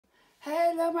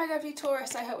Hello my lovely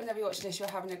Taurus, I hope whenever you're watching this you're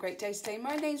having a great day today.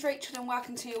 My name's Rachel and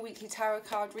welcome to your weekly tarot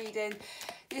card reading.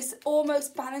 It's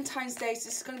almost Valentine's Day, so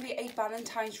this is going to be a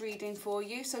Valentine's reading for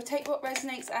you. So take what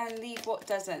resonates and leave what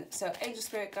doesn't. So angel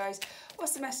spirit guys,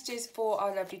 what's the messages for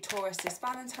our lovely Taurus this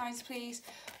Valentine's please?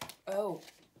 Oh,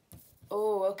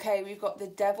 okay, we've got the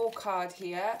Devil card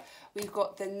here. We've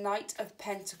got the Knight of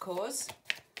Pentacles.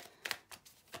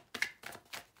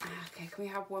 Okay, can we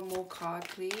have one more card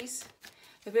please?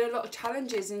 There've been a lot of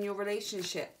challenges in your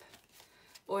relationship,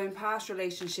 or in past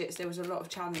relationships there was a lot of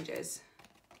challenges.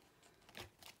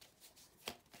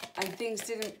 And things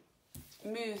didn't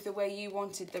move the way you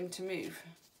wanted them to move.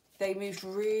 They moved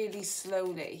really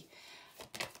slowly.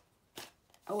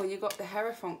 Oh, and you got the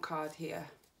Hierophant card here.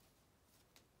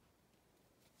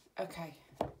 Okay.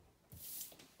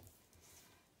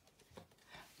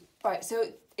 Right, so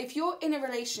if you're in a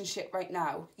relationship right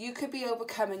now, you could be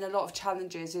overcoming a lot of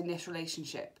challenges in this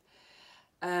relationship.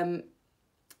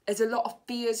 There's a lot of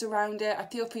fears around it. I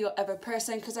feel for your other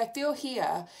person, because I feel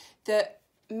here that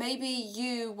maybe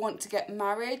you want to get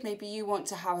married, maybe you want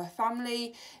to have a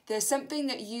family. There's something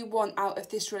that you want out of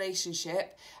this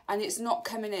relationship and it's not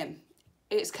coming in.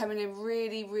 It's coming in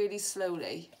really, really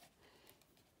slowly.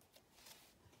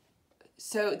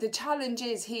 So the challenge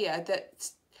is here that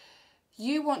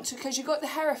you want to, because you've got the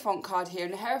Hierophant card here,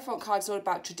 and the Hierophant card is all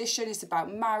about tradition, it's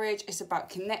about marriage, it's about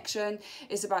connection,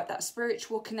 it's about that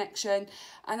spiritual connection.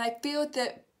 And I feel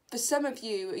that for some of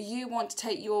you, you want to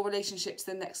take your relationship to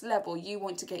the next level. You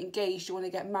want to get engaged, you want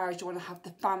to get married, you want to have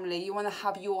the family, you want to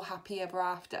have your happy ever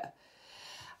after.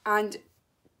 And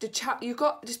you've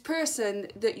got this person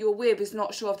that you're with is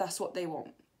not sure if that's what they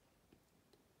want.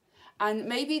 And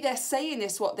maybe they're saying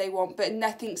this what they want, but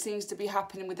nothing seems to be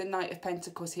happening with the Knight of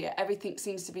Pentacles here. Everything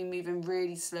seems to be moving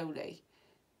really slowly.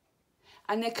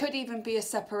 And there could even be a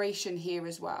separation here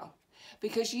as well.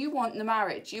 Because you want the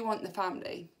marriage, you want the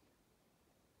family.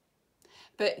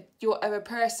 But your other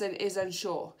person is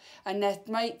unsure. And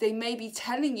they may be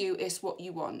telling you it's what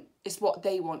you want. It's what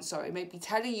they want, sorry. Maybe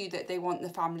telling you that they want the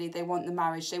family, they want the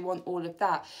marriage, they want all of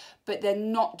that. But they're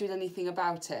not doing anything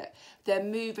about it. They're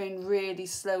moving really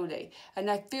slowly. And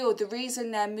I feel the reason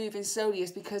they're moving slowly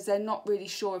is because they're not really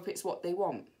sure if it's what they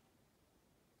want.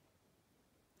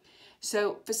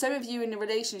 So for some of you in a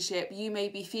relationship, you may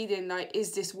be feeling like,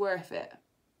 is this worth it?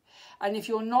 And if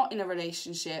you're not in a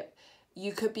relationship,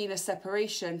 you could be in a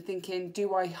separation thinking,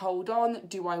 do I hold on?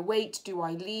 Do I wait? Do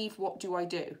I leave? What do I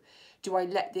do? Do I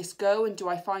let this go and do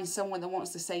I find someone that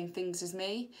wants the same things as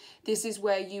me? This is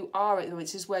where you are at the moment.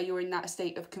 This is where you're in that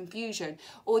state of confusion.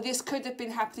 Or this could have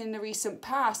been happening in the recent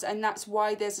past, and that's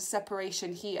why there's a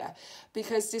separation here.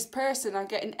 Because this person, I'm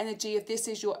getting energy of this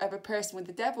is your other person with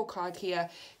the Devil card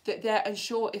here, that they're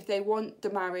unsure if they want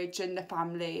the marriage and the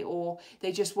family, or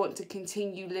they just want to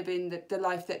continue living the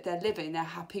life that they're living. They're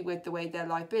happy with the way their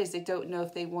life is. They don't know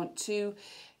if they want to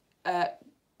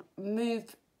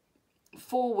move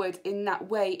forward in that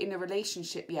way in a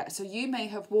relationship yet. So you may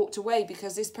have walked away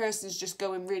because this person is just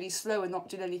going really slow and not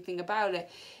doing anything about it.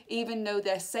 Even though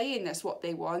they're saying that's what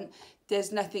they want,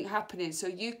 there's nothing happening. So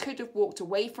you could have walked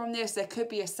away from this. There could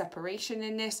be a separation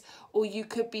in this, or you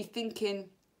could be thinking,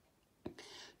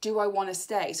 do I want to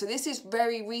stay? So this is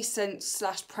very recent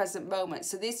 / present moment.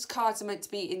 So these cards are meant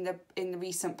to be in the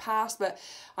recent past, but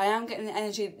I am getting the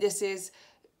energy that this is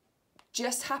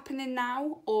just happening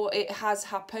now, or it has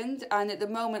happened. And at the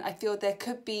moment I feel there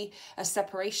could be a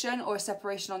separation, or a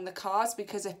separation on the cards,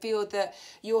 because I feel that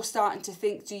you're starting to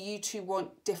think, do you two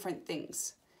want different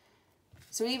things?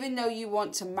 So even though you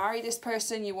want to marry this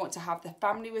person, you want to have the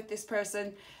family with this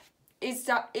person,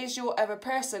 is your other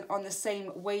person on the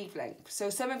same wavelength? So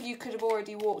some of you could have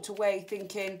already walked away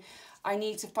thinking, I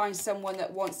need to find someone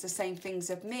that wants the same things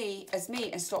as me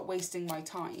and stop wasting my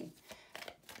time.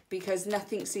 Because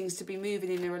nothing seems to be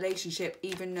moving in a relationship,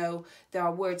 even though there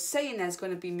are words saying there's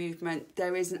going to be movement,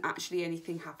 there isn't actually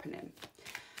anything happening.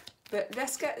 But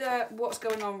let's get what's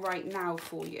going on right now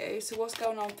for you. So what's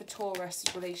going on for Taurus'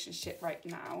 relationship right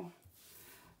now?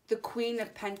 The Queen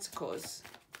of Pentacles.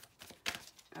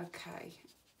 Okay.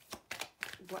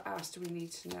 What else do we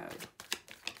need to know?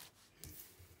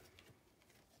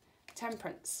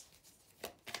 Temperance.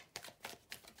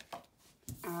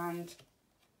 And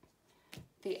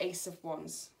the Ace of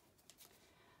Wands.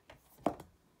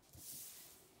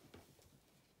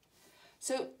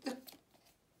 So the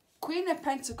Queen of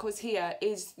Pentacles here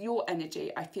is your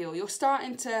energy, I feel. You're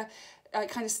starting to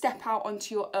kind of step out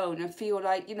onto your own and feel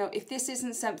like, you know, if this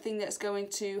isn't something that's going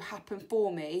to happen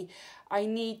for me, I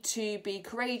need to be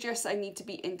courageous, I need to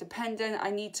be independent, I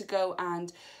need to go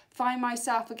and find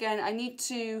myself again. I need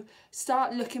to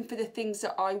start looking for the things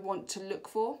that I want to look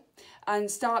for,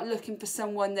 and start looking for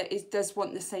someone that does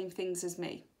want the same things as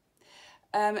me.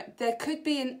 There could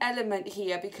be an element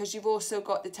here, because you've also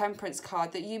got the Temperance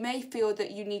card, that you may feel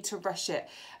that you need to rush it.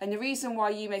 And the reason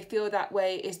why you may feel that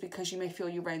way is because you may feel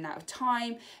you're running out of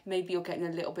time. Maybe you're getting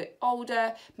a little bit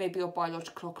older. Maybe your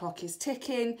biological clock is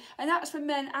ticking. And that's for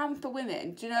men and for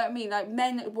women. Do you know what I mean? Like,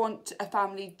 men want a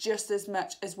family just as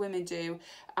much as women do.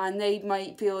 And they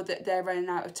might feel that they're running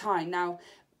out of time. Now,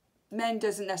 men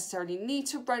doesn't necessarily need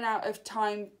to run out of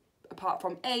time apart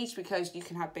from age, because you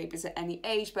can have babies at any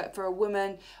age. But for a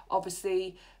woman,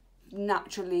 obviously,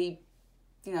 naturally,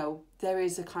 you know, there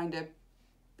is a kind of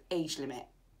age limit.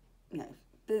 You know,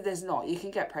 there's not. You can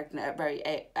get pregnant at a very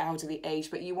elderly age,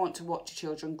 but you want to watch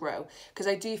your children grow. Because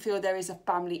I do feel there is a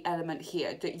family element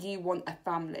here, that you want a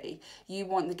family. You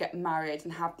want to get married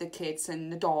and have the kids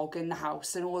and the dog and the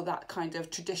house and all that kind of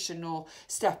traditional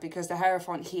stuff, because the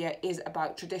Hierophant here is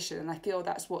about tradition, and I feel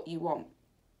that's what you want.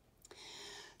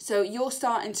 So you're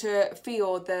starting to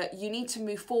feel that you need to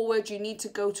move forward, you need to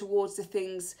go towards the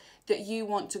things that you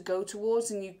want to go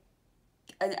towards, and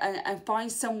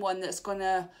find someone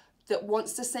that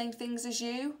wants the same things as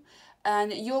you.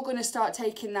 And you're going to start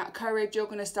taking that courage, you're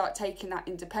going to start taking that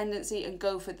independency and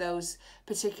go for those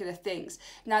particular things.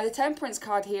 Now, the Temperance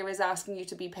card here is asking you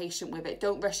to be patient with it.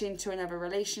 Don't rush into another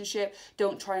relationship.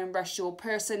 Don't try and rush your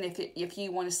person if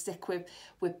you want to stick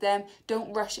with them.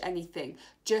 Don't rush anything.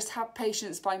 Just have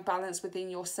patience, find balance within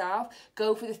yourself.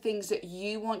 Go for the things that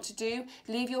you want to do.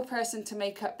 Leave your person to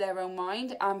make up their own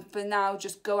mind. And for now,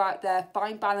 just go out there,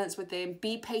 find balance within,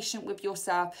 be patient with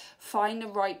yourself, find the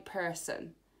right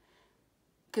person.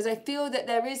 Because I feel that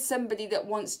there is somebody that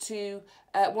wants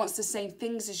the same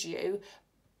things as you,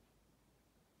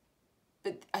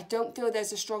 but I don't feel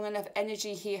there's a strong enough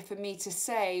energy here for me to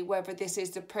say whether this is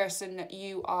the person that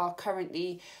you are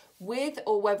currently with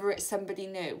or whether it's somebody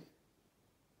new.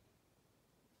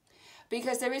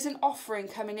 Because there is an offering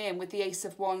coming in with the Ace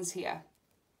of Wands here.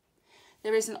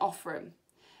 There is an offering.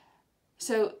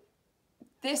 So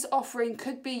this offering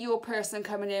could be your person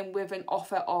coming in with an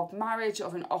offer of marriage,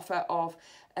 of an offer of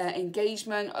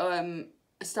engagement,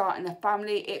 starting a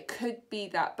family. It could be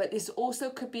that, but this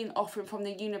also could be an offering from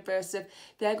the universe of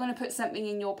they're going to put something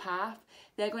in your path.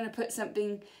 They're going to put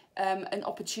something, an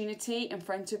opportunity in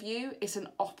front of you. It's an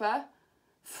offer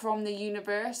from the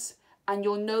universe, and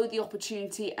you'll know the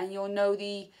opportunity and you'll know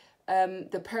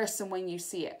the person when you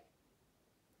see it.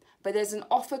 But there's an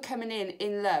offer coming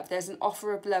in love. There's an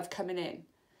offer of love coming in.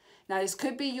 Now, this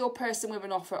could be your person with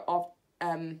an offer of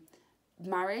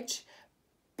marriage,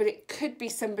 but it could be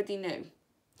somebody new.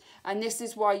 And this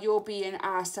is why you're being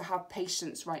asked to have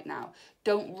patience right now.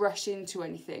 Don't rush into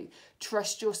anything.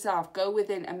 Trust yourself. Go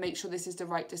within and make sure this is the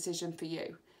right decision for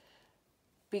you.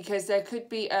 Because there could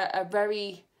be a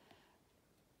very...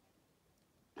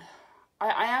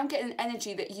 I am getting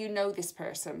energy that you know this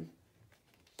person.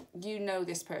 You know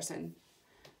this person.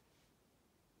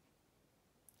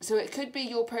 So it could be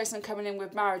your person coming in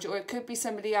with marriage, or it could be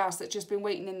somebody else that's just been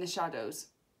waiting in the shadows.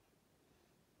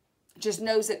 Just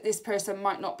knows that this person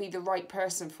might not be the right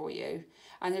person for you,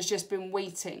 and has just been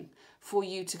waiting for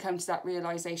you to come to that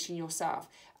realization yourself.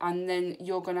 And then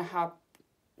they're going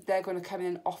to come in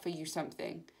and offer you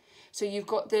something. So you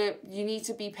need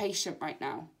to be patient right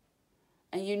now.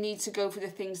 And you need to go for the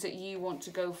things that you want to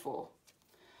go for.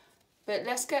 But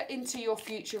let's get into your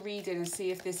future reading and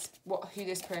see if who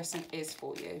this person is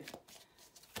for you.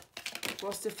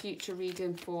 What's the future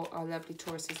reading for our lovely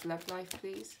Taurus's love life,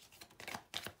 please?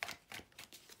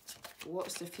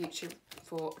 What's the future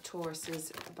for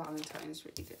Taurus's Valentines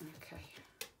reading? Okay.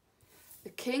 The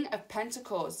King of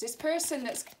Pentacles. This person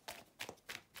that's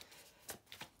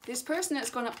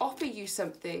going to offer you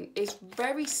something is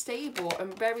very stable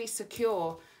and very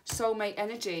secure. Soulmate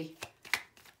energy.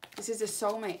 This is a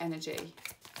soulmate energy.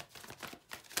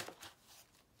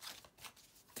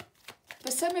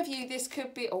 For some of you, this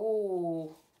could be...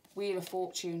 Oh, Wheel of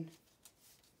Fortune.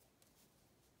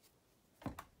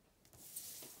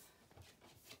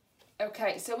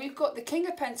 Okay, so we've got the King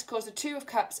of Pentacles, the Two of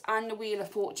Cups, and the Wheel of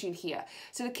Fortune here.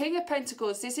 So the King of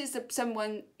Pentacles, this is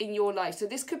someone in your life. So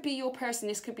this could be your person.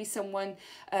 This could be someone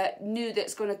new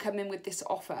that's going to come in with this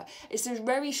offer. It's a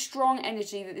very strong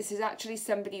energy that this is actually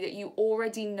somebody that you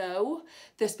already know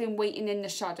that's been waiting in the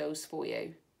shadows for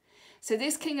you. So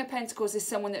this King of Pentacles is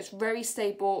someone that's very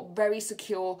stable, very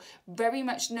secure, very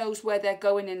much knows where they're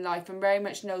going in life and very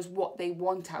much knows what they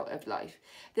want out of life.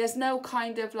 There's no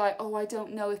kind of like, oh, I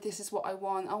don't know if this is what I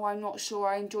want. Oh, I'm not sure.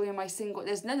 I enjoy my single.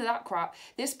 There's none of that crap.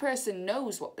 This person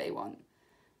knows what they want.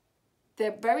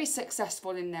 They're very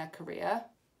successful in their career.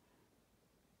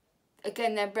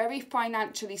 again, they're very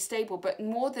financially stable, but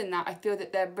more than that, I feel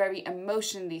that they're very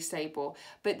emotionally stable,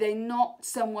 but they're not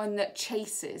someone that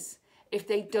chases if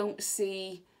they don't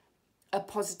see a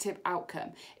positive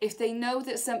outcome. If they know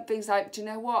that something's like, do you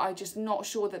know what, I'm just not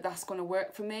sure that that's going to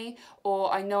work for me,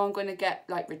 or I know I'm going to get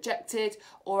like rejected,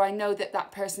 or I know that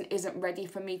that person isn't ready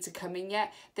for me to come in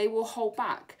yet, they will hold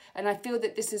back. And I feel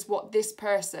that this is what this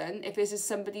person, if this is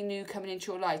somebody new coming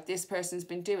into your life, this person's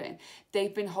been doing.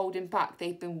 They've been holding back.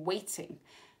 They've been waiting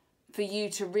for you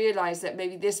to realize that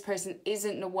maybe this person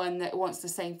isn't the one that wants the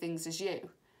same things as you.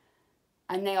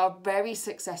 And they are very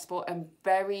successful and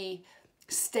very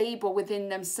stable within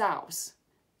themselves,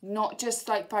 not just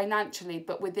like financially,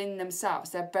 but within themselves.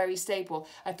 They're very stable.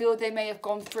 I feel they may have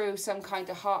gone through some kind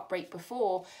of heartbreak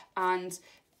before and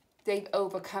they've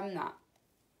overcome that,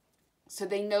 so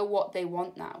they know what they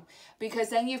want now. Because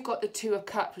then you've got the Two of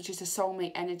Cups, which is a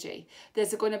soulmate energy.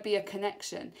 There's going to be a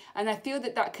connection, and I feel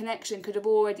that that connection could have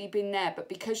already been there, but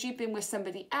because you've been with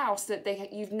somebody else,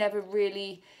 that you've never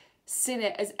really seen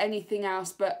it as anything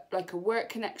else but like a work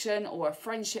connection or a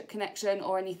friendship connection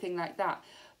or anything like that.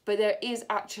 But there is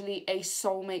actually a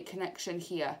soulmate connection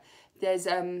here. There's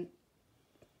and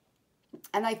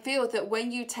I feel that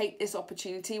when you take this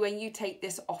opportunity, when you take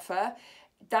this offer,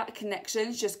 that connection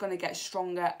is just going to get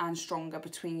stronger and stronger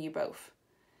between you both.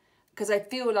 Because I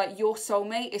feel like your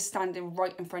soulmate is standing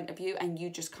right in front of you and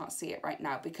you just can't see it right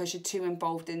now because you're too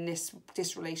involved in this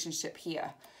relationship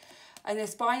here. And then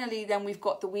finally, then we've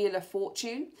got the Wheel of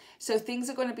Fortune. So things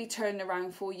are going to be turning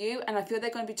around for you, and I feel they're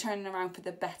going to be turning around for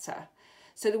the better.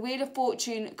 So the Wheel of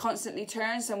Fortune constantly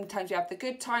turns. Sometimes you have the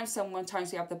good time,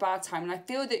 sometimes you have the bad time. And I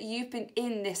feel that you've been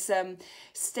in this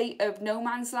state of no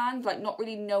man's land, like not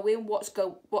really knowing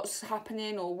what's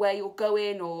happening or where you're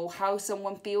going or how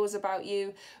someone feels about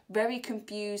you. Very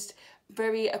confused,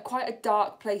 quite a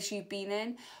dark place you've been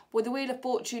in. Well, the Wheel of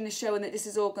Fortune is showing that this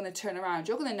is all going to turn around.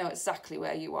 You're going to know exactly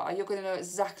where you are. You're going to know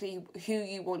exactly who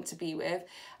you want to be with.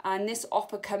 And this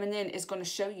offer coming in is going to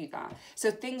show you that.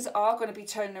 So things are going to be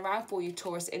turning around for you,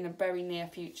 Taurus, in the very near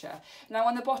future. Now,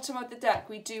 on the bottom of the deck,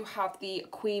 we do have the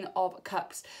Queen of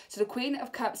Cups. So the Queen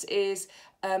of Cups is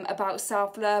about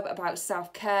self-love, about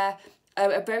self-care,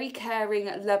 a very caring,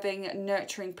 loving,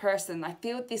 nurturing person. I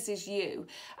feel this is you.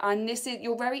 And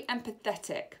you're very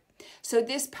empathetic. So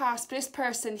this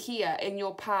person here in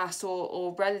your past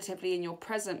or relatively in your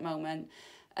present moment,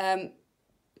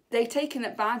 they've taken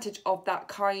advantage of that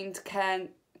kind,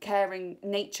 caring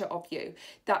nature of you,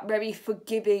 that very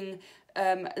forgiving,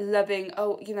 loving,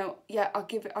 oh, you know, yeah,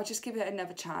 I'll just give it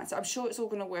another chance. I'm sure it's all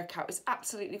going to work out. It's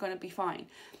absolutely going to be fine.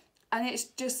 And it's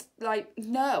just like,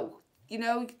 no,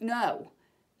 no.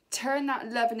 Turn that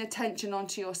love and attention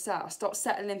onto yourself. Stop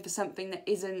settling for something that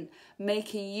isn't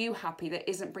making you happy, that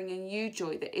isn't bringing you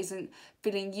joy, that isn't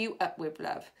filling you up with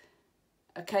love.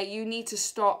 Okay, you need to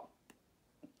stop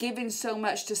giving so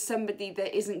much to somebody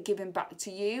that isn't giving back to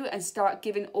you and start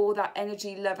giving all that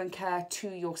energy, love and care to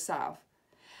yourself.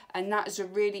 And that is a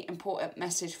really important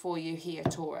message for you here,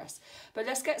 Taurus. But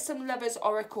let's get some Lovers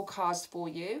Oracle cards for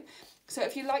you. So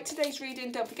if you like today's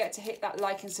reading, don't forget to hit that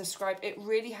like and subscribe. It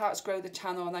really helps grow the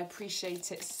channel and I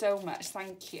appreciate it so much.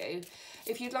 Thank you.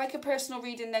 If you'd like a personal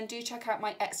reading, then do check out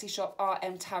my Etsy shop,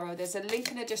 RM Tarot. There's a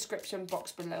link in the description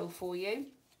box below for you.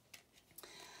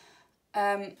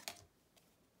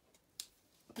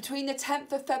 Between the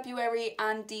 10th of February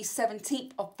and the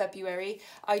 17th of February,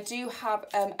 I do have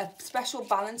a special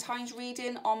Valentines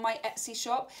reading on my Etsy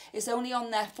shop. It's only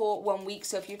on there for 1 week,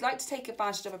 so if you'd like to take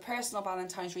advantage of a personal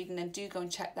Valentines reading, then do go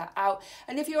and check that out.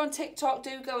 And if you're on TikTok,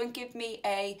 do go and give me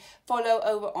a follow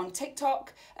over on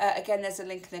TikTok. Again, there's a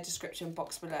link in the description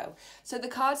box below. So the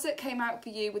cards that came out for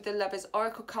you with the Lovers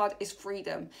Oracle card is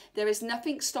freedom. There is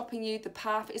nothing stopping you. The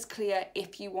path is clear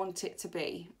if you want it to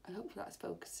be. I hope that's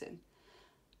focusing.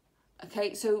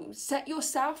 Okay, so set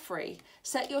yourself free.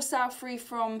 Set yourself free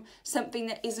from something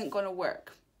that isn't going to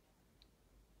work.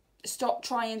 Stop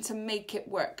trying to make it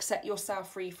work. Set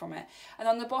yourself free from it. And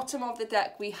on the bottom of the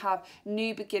deck, we have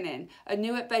new beginning. A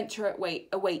new adventure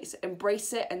awaits.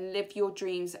 Embrace it and live your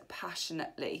dreams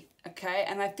passionately. Okay,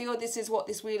 and I feel this is what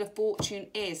this Wheel of Fortune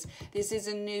is. This is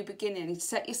a new beginning.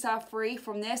 Set yourself free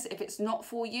from this. If it's not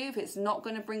for you, if it's not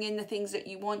going to bring in the things that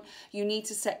you want, you need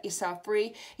to set yourself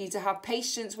free. You need to have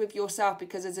patience with yourself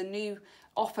because there's a new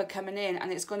offer coming in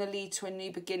and it's going to lead to a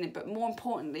new beginning. But more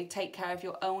importantly, take care of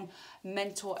your own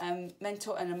mental and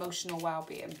emotional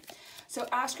well-being. So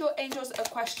ask your angels a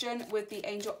question with the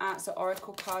Angel Answer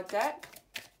Oracle card deck.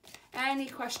 Any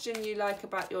question you like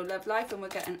about your love life and we'll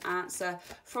get an answer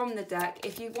from the deck.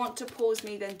 If you want to pause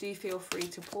me, then do feel free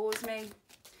to pause me.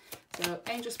 So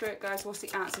Angel Spirit guys, what's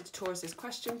the answer to Taurus's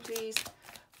question, please?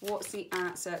 What's the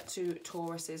answer to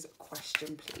Taurus's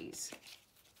question, please?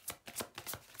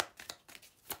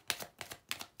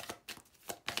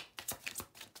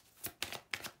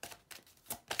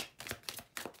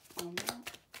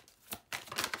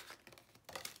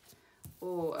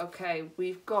 Oh, okay,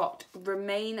 we've got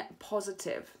remain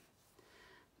positive.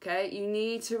 Okay, you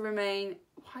need to remain,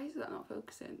 why is that not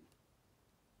focusing?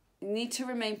 You need to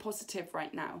remain positive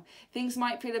right now. Things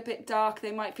might feel a bit dark,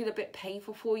 they might feel a bit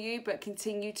painful for you, but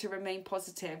continue to remain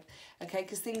positive, okay?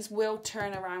 Because things will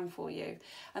turn around for you.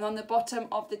 And on the bottom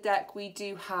of the deck, we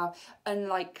do have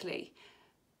unlikely.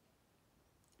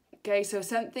 Okay, so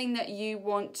something that you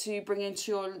want to bring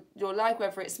into your life,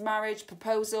 whether it's marriage,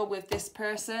 proposal with this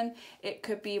person, it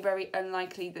could be very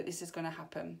unlikely that this is going to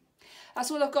happen. That's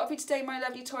all I've got for you today, my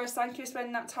lovely Taurus. Thank you for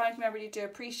spending that time with me. I really do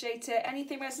appreciate it.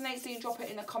 Anything resonates, do drop it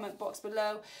in the comment box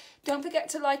below. Don't forget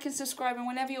to like and subscribe. And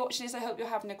whenever you're watching this, I hope you're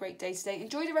having a great day today.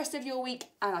 Enjoy the rest of your week,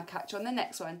 and I'll catch you on the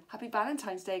next one. Happy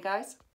Valentine's Day, guys.